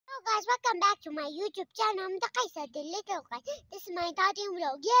guys, welcome back to my YouTube channel. I'm the Kaisa, the little guy. This is my starting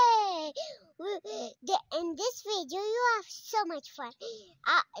vlog. Yay! In this video, you have so much fun.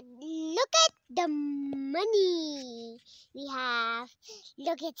 Look at the money we have.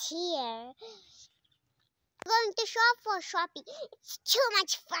 Look at here. Going to shop for shopping. It's too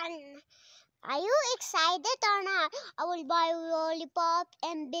much fun. Are you excited or not? I will buy lollipop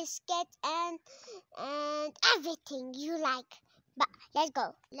and biscuits and everything you like. But let's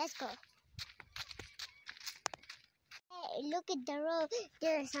go. Hey, look at the road.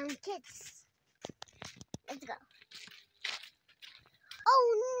 There are some kids. Let's go. Oh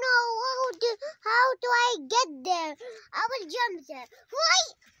no! How do I get there? I will jump there. Why?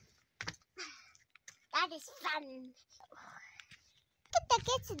 That is fun. Look at the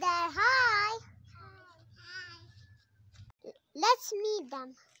kids there. Hi. Let's meet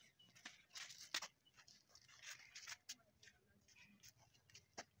them.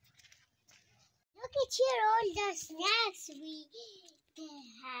 Look at here, all the snacks we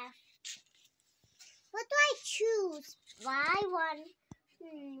have. What do I choose? Buy one.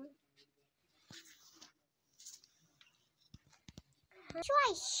 What do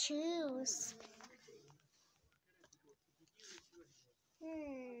I choose?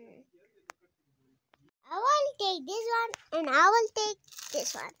 I will take this one and I will take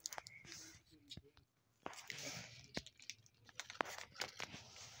this one.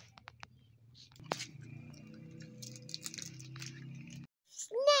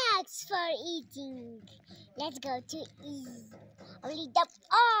 Snacks for eating. Let's go to eat. I'll eat up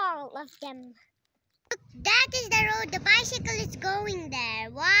all of them. Look, that is the road. The bicycle is going there.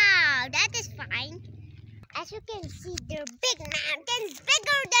 Wow, that is fine. As you can see, there are big mountains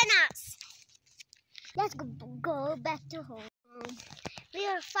bigger than us. Let's go back to home. We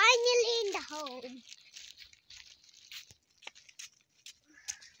are finally in the home.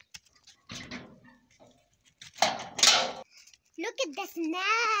 Look at the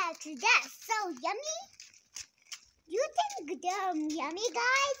snacks. That's so yummy. You think they're yummy,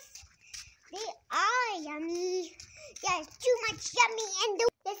 guys? They are yummy. There's too much yummy.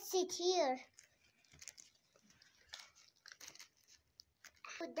 Let's sit here.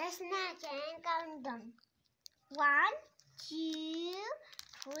 Put the snacks and count them. 1, 2,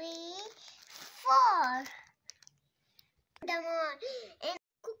 3, 4. Them on. And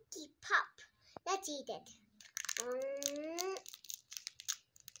cookie pop. Let's eat it.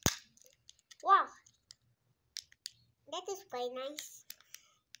 Wow, that is quite nice.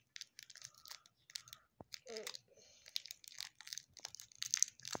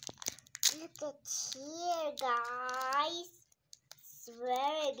 Look at here, guys. It's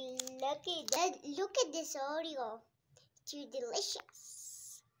very lucky. Look at this Oreo. It's too delicious.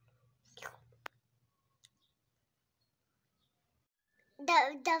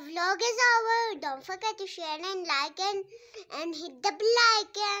 The vlog is over. Don't forget to share and like and hit the bell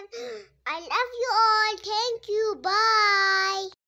icon. I love you all. Thank you. Bye.